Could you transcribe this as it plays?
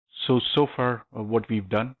So far, what we've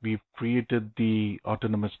done, we've created the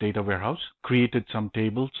autonomous data warehouse, created some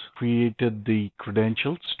tables, created the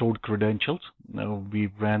credentials, stored credentials. Now we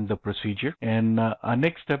ran the procedure, and our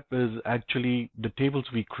next step is actually the tables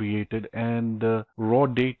we created and the raw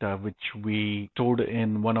data which we stored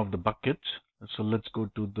in one of the buckets. So let's go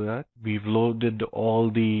to that. We've loaded all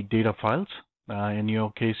the data files. In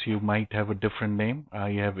your case, you might have a different name.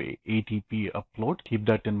 I have a ATP upload. Keep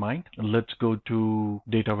that in mind. Let's go to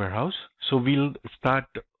data warehouse. So we'll start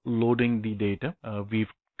loading the data. We've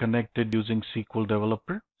connected using SQL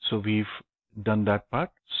Developer. So we've done that part.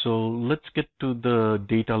 So let's get to the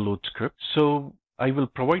data load script. So I will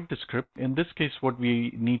provide the script. In this case, what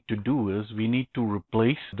we need to do is we need to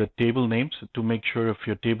replace the table names to make sure if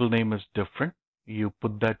your table name is different, you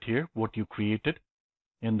put that here, what you created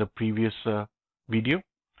in the previous video.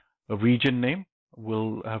 A region name,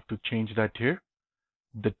 we'll have to change that here.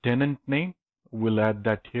 The tenant name, we'll add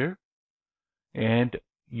that here. And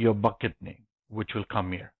your bucket name, which will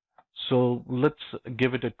come here. So let's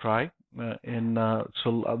give it a try.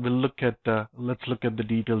 So we'll look at, let's look at the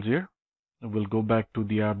details here. We'll go back to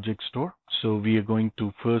the object store. So we are going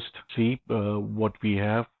to first see what we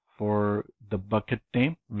have for the bucket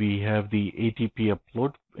name. We have the ATP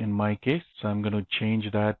upload in my case. So I'm going to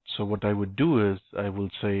change that. So what I would do is I will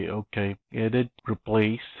say, okay, edit,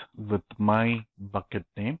 replace with my bucket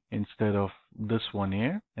name instead of this one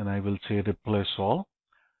here. And I will say replace all.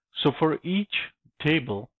 So for each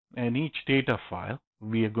table and each data file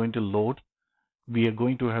we are going to load, we are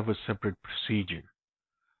going to have a separate procedure.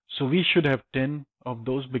 So we should have 10 of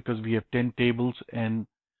those because we have 10 tables and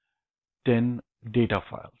 10 data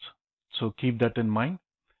files. So keep that in mind.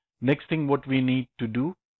 Next thing what we need to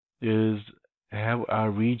do is have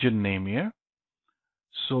our region name here.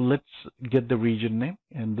 So let's get the region name,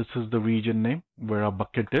 and this is the region name where our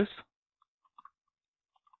bucket is.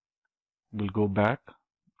 We'll go back.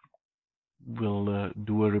 We'll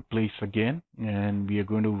do a replace again, and we are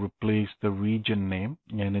going to replace the region name,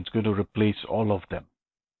 and it's going to replace all of them.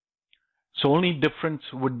 So only difference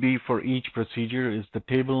would be for each procedure is the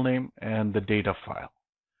table name and the data file.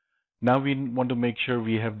 Now we want to make sure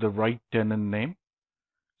we have the right tenant name.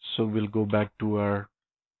 So we'll go back to our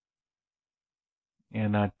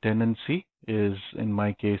tenancy is, in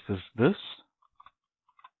my case, is this.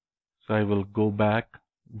 So I will go back,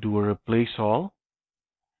 do a replace all.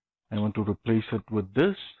 I want to replace it with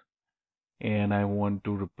this, and I want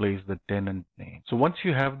to replace the tenant name. So once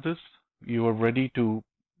you have this, you are ready to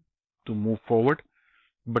move forward.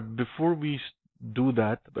 But before we do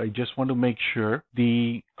that, I just want to make sure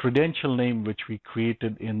the credential name which we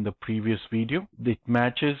created in the previous video, it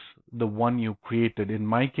matches the one you created. In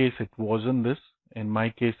my case, it wasn't this. In my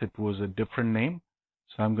case, it was a different name.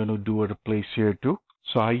 So I'm going to do a replace here too.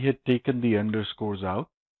 So I had taken the underscores out.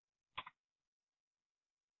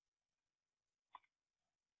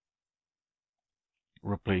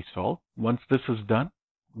 Replace all. Once this is done,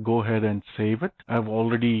 go ahead and save it. I've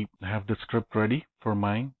already have the script ready for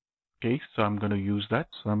mine case, so I'm going to use that.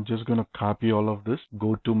 So I'm just going to copy all of this,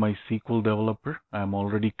 go to my SQL developer. I'm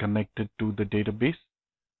already connected to the database.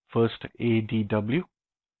 First ADW,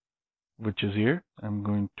 which is here. I'm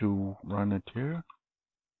going to run it here,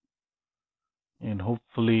 and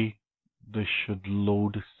hopefully this should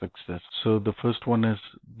load success. So the first one is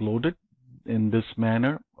loaded in this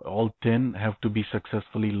manner. All 10 have to be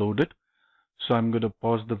successfully loaded. So I'm going to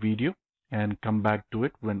pause the video and come back to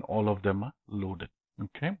it when all of them are loaded.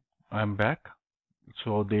 Okay, I'm back.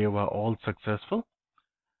 So they were all successful.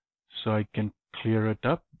 So I can clear it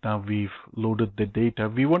up. Now we've loaded the data.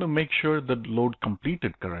 We want to make sure that load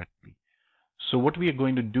completed correctly. So what we are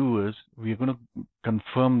going to do is we are going to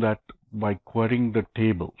confirm that by querying the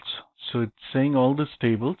tables. So it's saying all these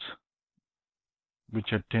tables,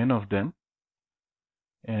 which are 10 of them,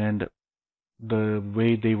 and the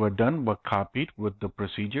way they were done were copied with the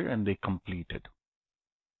procedure and they completed.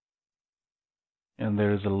 And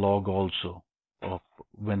there is a log also of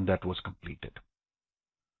when that was completed.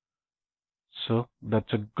 So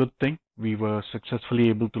that's a good thing. We were successfully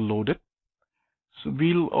able to load it. So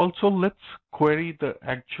we'll also, let's query the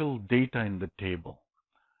actual data in the table.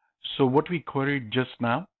 So what we queried just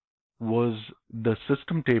now was the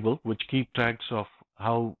system table, which keep tracks of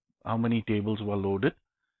how many tables were loaded.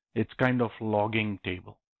 It's kind of logging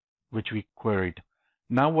table, which we queried.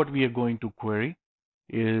 Now what we are going to query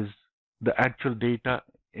is the actual data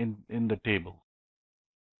in the table.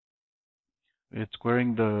 It's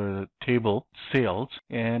querying the table sales,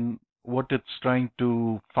 and what it's trying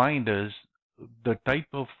to find is the type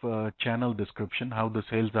of channel description, how the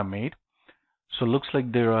sales are made. So looks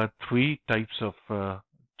like there are 3 types of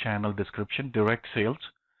channel description: direct sales,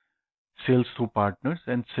 sales through partners,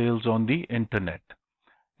 and sales on the internet.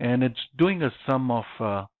 And it's doing a sum of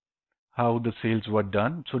how the sales were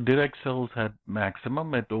done. So direct sales had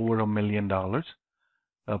maximum at over $1 million.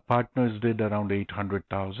 Partners did around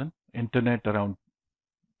 800,000. Internet around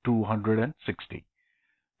 260.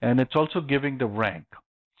 And it's also giving the rank.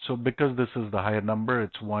 So because this is the higher number,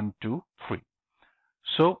 it's 1, 2, 3.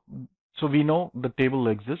 So we know the table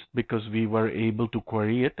exists because we were able to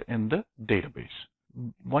query it in the database.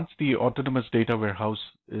 Once the autonomous data warehouse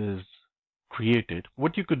is created,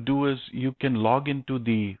 what you could do is you can log into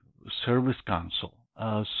the service console.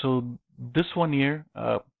 So this one here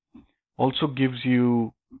also gives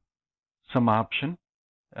you some option.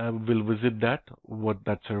 We'll visit that, what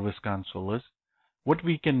that service console is. What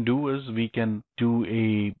we can do is we can do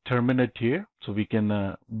a terminate here. So we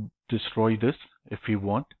can destroy this if we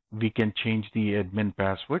want. We can change the admin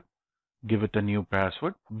password, give it a new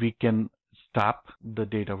password. We can stop the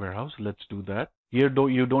data warehouse. Let's do that. Here, though,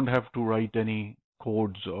 you don't have to write any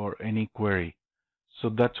codes or any query. So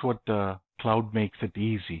that's what cloud makes it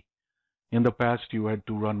easy. In the past, you had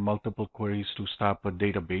to run multiple queries to stop a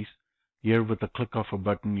database. Here, with a click of a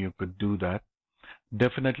button, you could do that.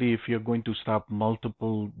 Definitely, if you're going to stop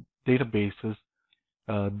multiple databases,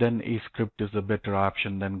 then a script is a better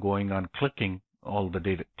option than going on clicking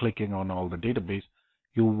on all the database.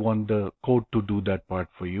 You want the code to do that part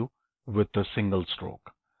for you with a single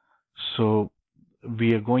stroke. So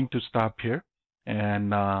we are going to stop here,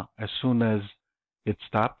 and as soon as it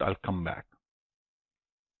stopped, I'll come back.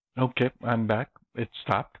 Okay, I'm back. It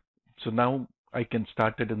stopped. So now I can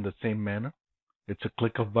start it in the same manner. It's a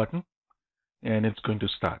click of button, and it's going to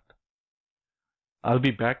start. I'll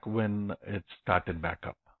be back when it's started back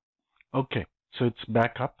up. Okay, so it's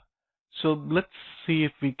back up. So let's see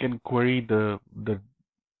if we can query the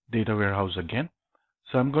data warehouse again.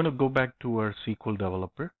 So I'm going to go back to our SQL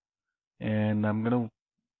developer, and I'm going to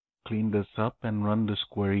clean this up and run this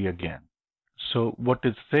query again. So what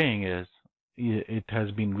it's saying is it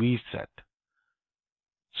has been reset.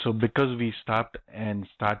 So because we stopped and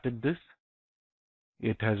started this,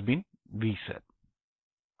 it has been reset.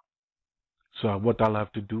 So what I'll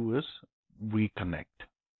have to do is reconnect.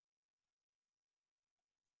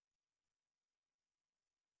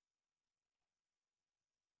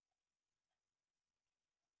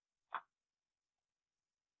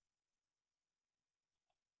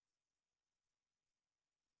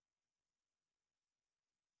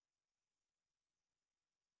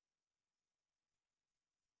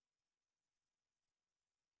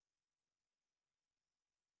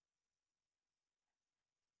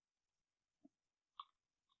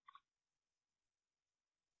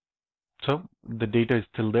 So the data is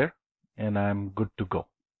still there, and I'm good to go.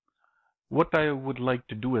 What I would like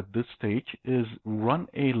to do at this stage is run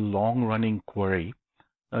a long-running query.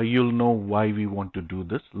 You'll know why we want to do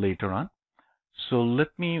this later on. So let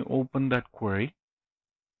me open that query.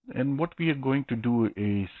 And what we are going to do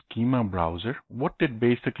is schema browser. What it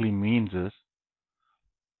basically means is,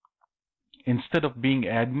 instead of being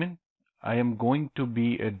admin, I am going to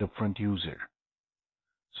be a different user.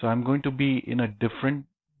 So I'm going to be in a different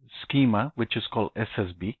schema, which is called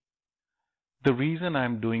SSB. The reason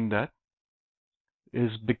I'm doing that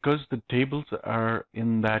is because the tables are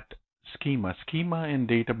in that schema. Schema in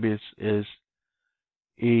database is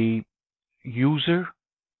a user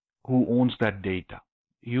who owns that data.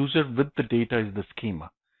 User with the data is the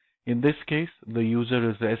schema. In this case, the user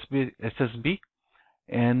is the SSB,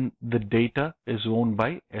 and the data is owned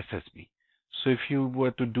by SSB. So if you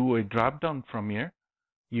were to do a drop down from here,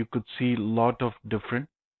 you could see a lot of different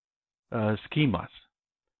schemas.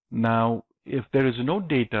 Now, if there is no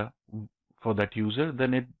data for that user,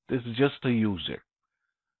 then it is just a user.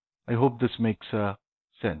 I hope this makes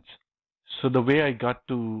sense. So the way I got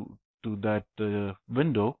to that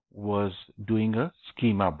window was doing a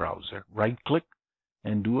schema browser. Right click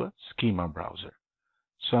and do a schema browser.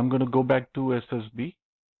 So I'm going to go back to SSB.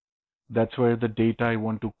 That's where the data I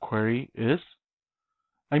want to query is.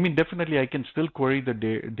 I mean, definitely I can still query the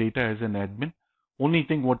data as an admin. Only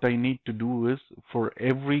thing what I need to do is for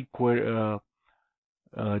every table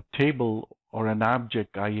or an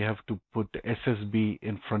object, I have to put SSB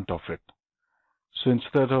in front of it. So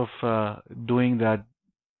instead of doing that,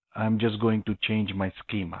 I'm just going to change my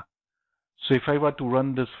schema. So if I were to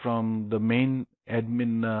run this from the main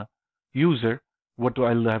admin user, what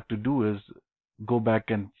I'll have to do is go back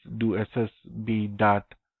and do SSB dot.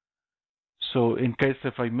 So in case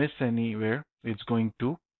if I miss anywhere, it's going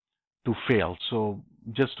to fail. So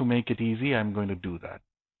just to make it easy, I'm going to do that.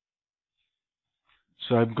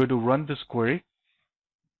 So I'm going to run this query.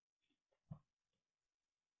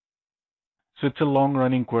 So it's a long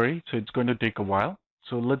running query, so it's going to take a while.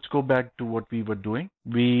 So let's go back to what we were doing.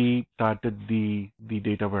 We started the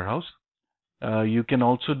data warehouse. You can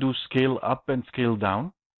also do scale up and scale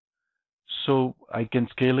down. So I can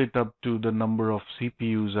scale it up to the number of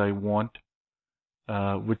CPUs I want,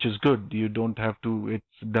 which is good. You don't have to,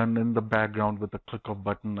 it's done in the background with a click of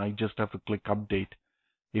button. I just have to click update.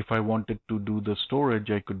 If I wanted to do the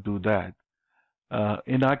storage, I could do that.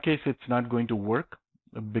 In our case, it's not going to work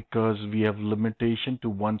because we have limitation to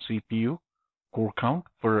 1 CPU core count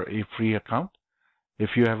for a free account.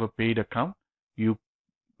 If you have a paid account, you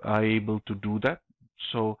are able to do that.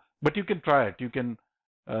 So, but you can try it. You can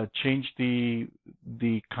change the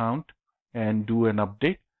count and do an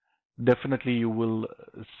update. Definitely you will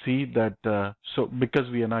see that, so because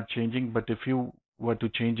we are not changing, but if you were to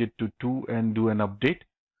change it to 2 and do an update,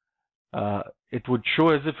 it would show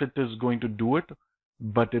as if it is going to do it,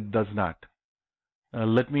 but it does not.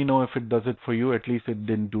 Let me know if it does it for you. At least it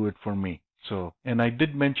didn't do it for me. So, and I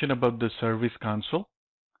did mention about the service console.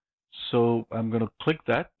 So I'm going to click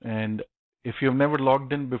that. And if you've never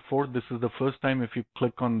logged in before, this is the first time. If you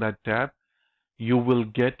click on that tab, you will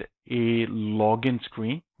get a login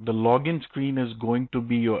screen. The login screen is going to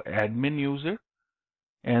be your admin user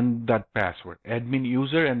and that password, admin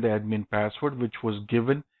user and the admin password, which was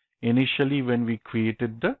given initially when we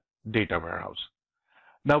created the data warehouse.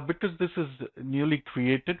 Now, because this is newly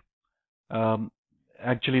created,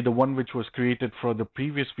 actually the one which was created for the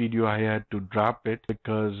previous video, I had to drop it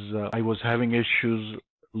because I was having issues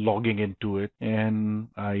logging into it, and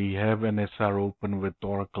I have an SR open with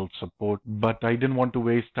Oracle support, but I didn't want to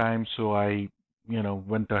waste time, so I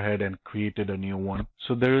went ahead and created a new one.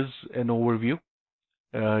 So there is an overview.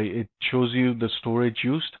 It shows you the storage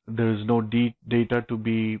used. There is no data to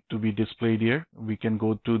be displayed here. We can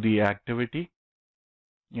go to the activity,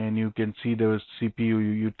 and you can see there is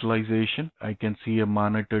CPU utilization. I can see a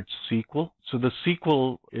monitored SQL. So the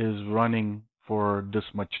SQL is running for this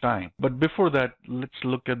much time. But before that, let's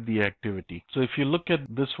look at the activity. So if you look at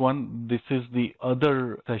this one, this is the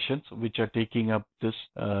other sessions which are taking up this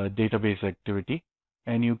database activity.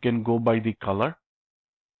 And you can go by the color.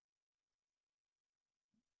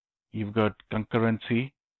 You've got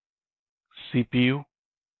concurrency, CPU,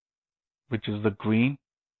 which is the green,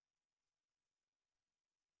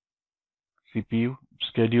 CPU,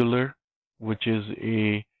 scheduler, which is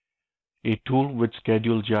a tool which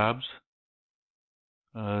schedule jobs,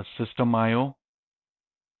 system IO,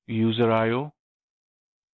 user IO,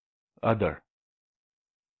 other.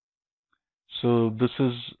 So this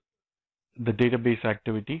is the database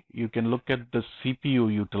activity. You can look at the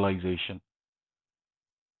CPU utilization.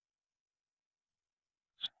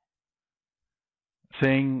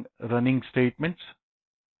 Saying running statements,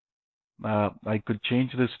 I could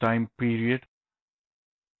change this time period.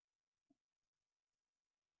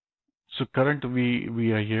 So current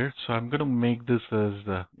we are here. So I'm going to make this as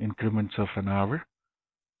increments of an hour.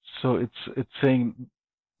 So it's saying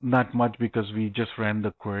not much because we just ran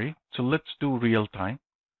the query. So let's do real time,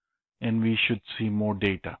 and we should see more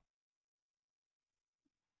data.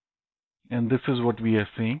 And this is what we are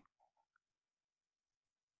seeing.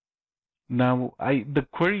 Now the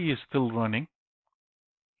query is still running.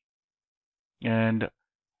 And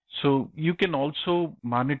so you can also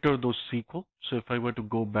monitor those SQL. So if I were to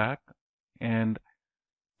go back and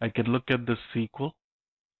I can look at the SQL,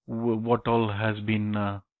 what all has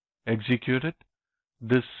been executed.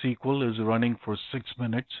 This SQL is running for 6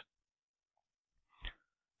 minutes.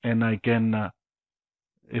 And I can,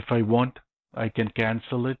 if I want, I can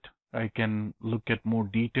cancel it. I can look at more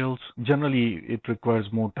details. Generally, it requires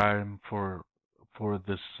more time for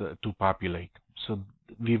this to populate. So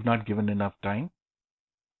we've not given enough time.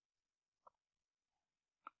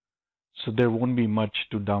 So there won't be much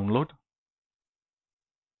to download.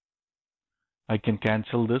 I can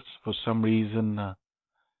cancel this for some reason.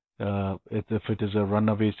 If it is a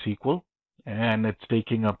runaway SQL and it's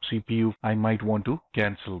taking up CPU, I might want to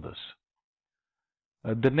cancel this.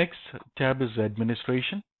 The next tab is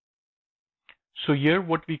administration. So here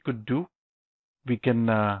what we could do, we can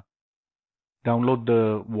download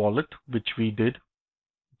the wallet, which we did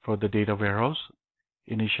for the data warehouse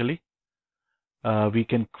initially. We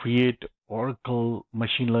can create Oracle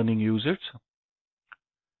machine learning users.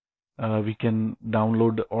 We can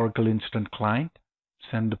download the Oracle Instant Client,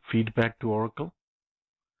 send the feedback to Oracle.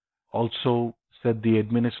 Also set the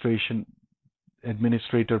administrator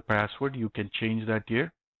password. You can change that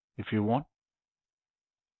here if you want.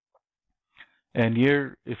 And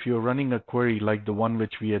here, if you're running a query like the one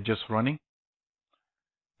which we are just running,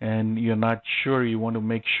 and you're not sure, you want to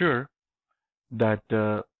make sure that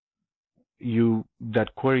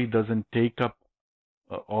that query doesn't take up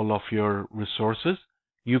all of your resources,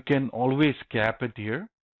 you can always cap it here.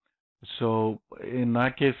 So in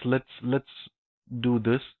our case, let's do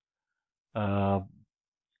this.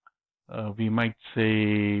 We might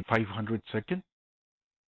say 500 seconds,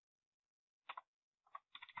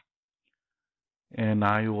 and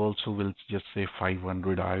IO also will just say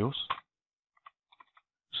 500 IOs.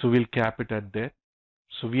 So we'll cap it at that.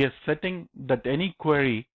 So we are setting that any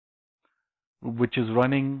query which is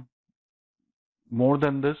running more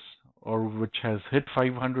than this, or which has hit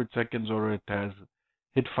 500 seconds, or it has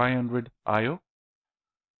hit 500 IO,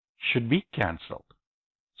 should be canceled.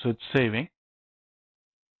 So it's saving.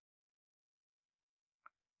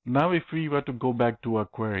 Now if we were to go back to our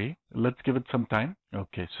query, let's give it some time.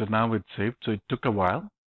 Okay, so now it's saved. So it took a while.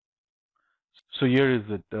 So here is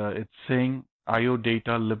it. It's saying IO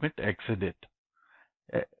data limit exceeded.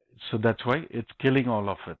 So that's why it's killing all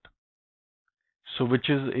of it. So which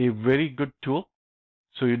is a very good tool.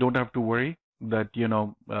 So you don't have to worry that,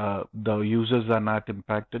 the users are not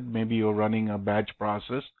impacted. Maybe you're running a batch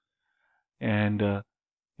process and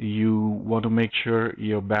you want to make sure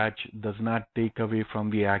your batch does not take away from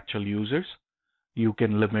the actual users. You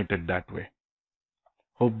can limit it that way.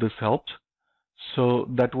 Hope this helps. So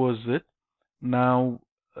that was it. Now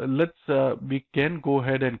we can go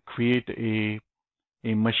ahead and create a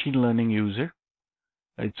machine learning user.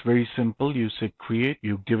 It's very simple. You say create,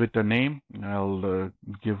 you give it a name. I'll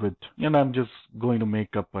give it, I'm just going to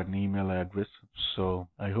make up an email address. So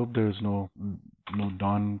I hope there is no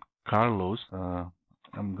Don Carlos.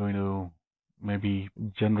 I'm going to maybe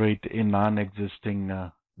generate a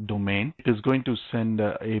non-existing domain. It is going to send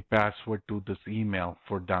a password to this email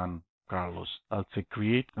for Don Carlos. I'll say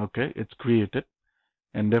create. Okay, it's created.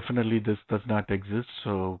 And definitely this does not exist.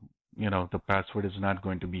 So, the password is not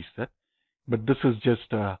going to be set. But this is just,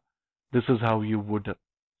 this is how you would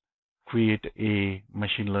create a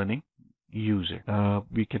machine learning user.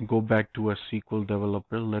 We can go back to a SQL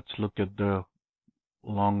developer. Let's look at the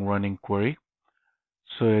long running query.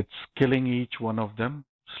 So it's killing each one of them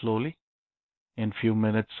slowly. In few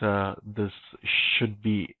minutes, this should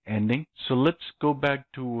be ending. So let's go back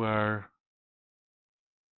to our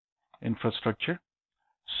infrastructure.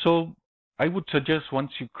 So I would suggest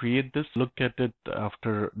once you create this, look at it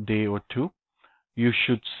after a day or two. You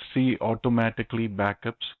should see automatically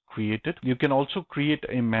backups created. You can also create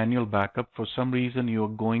a manual backup. For some reason, you're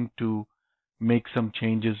going to make some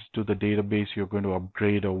changes to the database, you're going to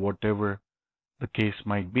upgrade or whatever the case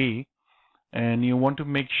might be. And you want to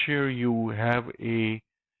make sure you have a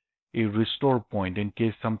restore point in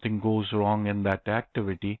case something goes wrong in that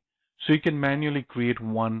activity. So you can manually create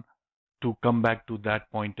one to come back to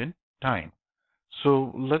that point in time.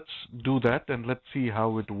 So let's do that and let's see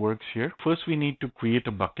how it works here. First, we need to create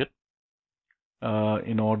a bucket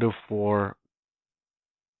in order for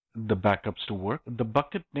the backups to work. The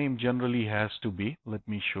bucket name generally has to be, let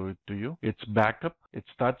me show it to you. It's backup. It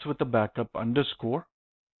starts with a backup underscore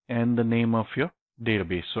and the name of your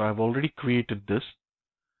database. So I've already created this.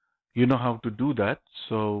 You know how to do that.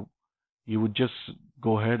 So you would just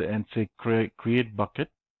go ahead and say create bucket.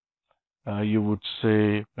 You would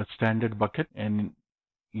say a standard bucket and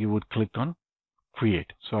you would click on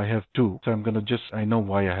create. So I have two. So I'm going to I know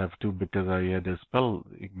why I have two, because I had a spelling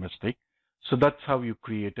mistake. So that's how you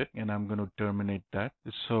create it, and I'm going to terminate that.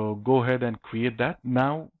 So go ahead and create that.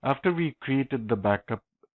 Now, after we created the backup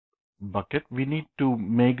bucket, we need to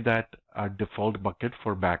make that our default bucket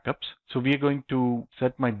for backups. So we are going to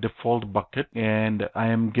set my default bucket, and I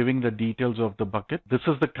am giving the details of the bucket. This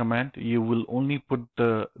is the command. You will only put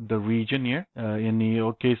the region here. In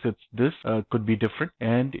your case, it's this. Could be different,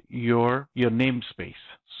 and your namespace.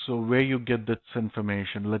 So where you get this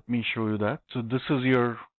information, let me show you that. So this is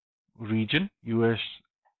your region, US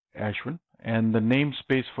Ashwin, and the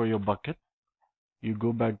namespace for your bucket. You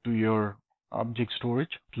go back to your object storage,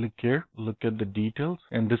 click here, look at the details,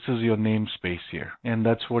 and this is your namespace here, and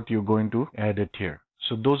that's what you're going to add it here.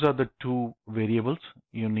 So those are the two variables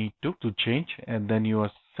you need to change, and then you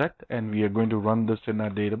are set, and we are going to run this in our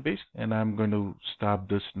database, and I'm going to stop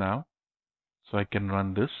this now so I can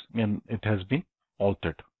run this, and it has been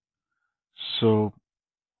altered. So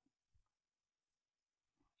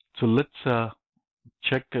let's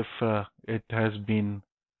check if it has been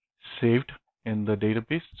saved in the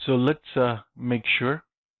database. So let's make sure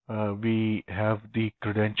we have the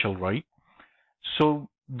credential right. So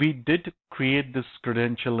we did create this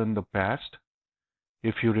credential in the past,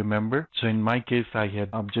 if you remember. So in my case, I had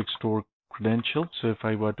object store credential. So if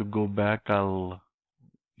I were to go back, I'll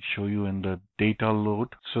show you in the data load.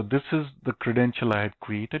 So this is the credential I had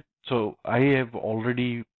created. So I have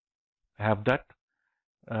already have that.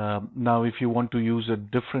 Now, if you want to use a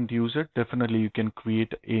different user, definitely you can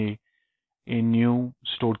create a new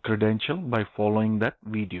stored credential by following that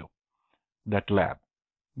video, that lab.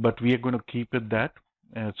 But we are going to keep it that,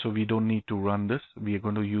 so we don't need to run this. We are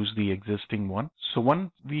going to use the existing one. So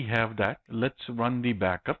once we have that, let's run the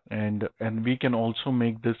backup, and we can also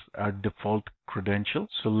make this our default credential.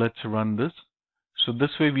 So let's run this. So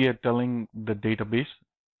this way we are telling the database,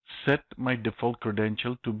 set my default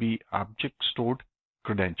credential to be object stored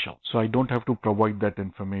credential. So I don't have to provide that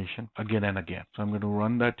information again and again. So I'm going to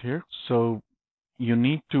run that here. So you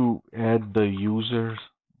need to add the users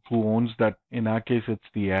who owns that. In our case, it's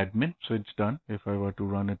the admin. So it's done. If I were to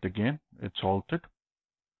run it again, it's altered.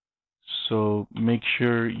 So make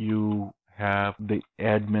sure you have the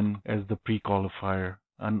admin as the pre-qualifier.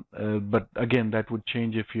 And but again, that would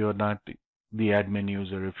change if you're not the admin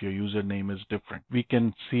user, if your username is different. We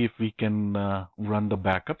can see if we can run the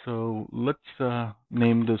backup. So let's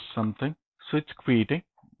name this something. So it's creating.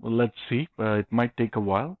 Let's see. It might take a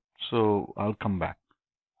while. So I'll come back.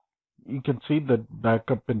 You can see that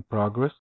backup in progress.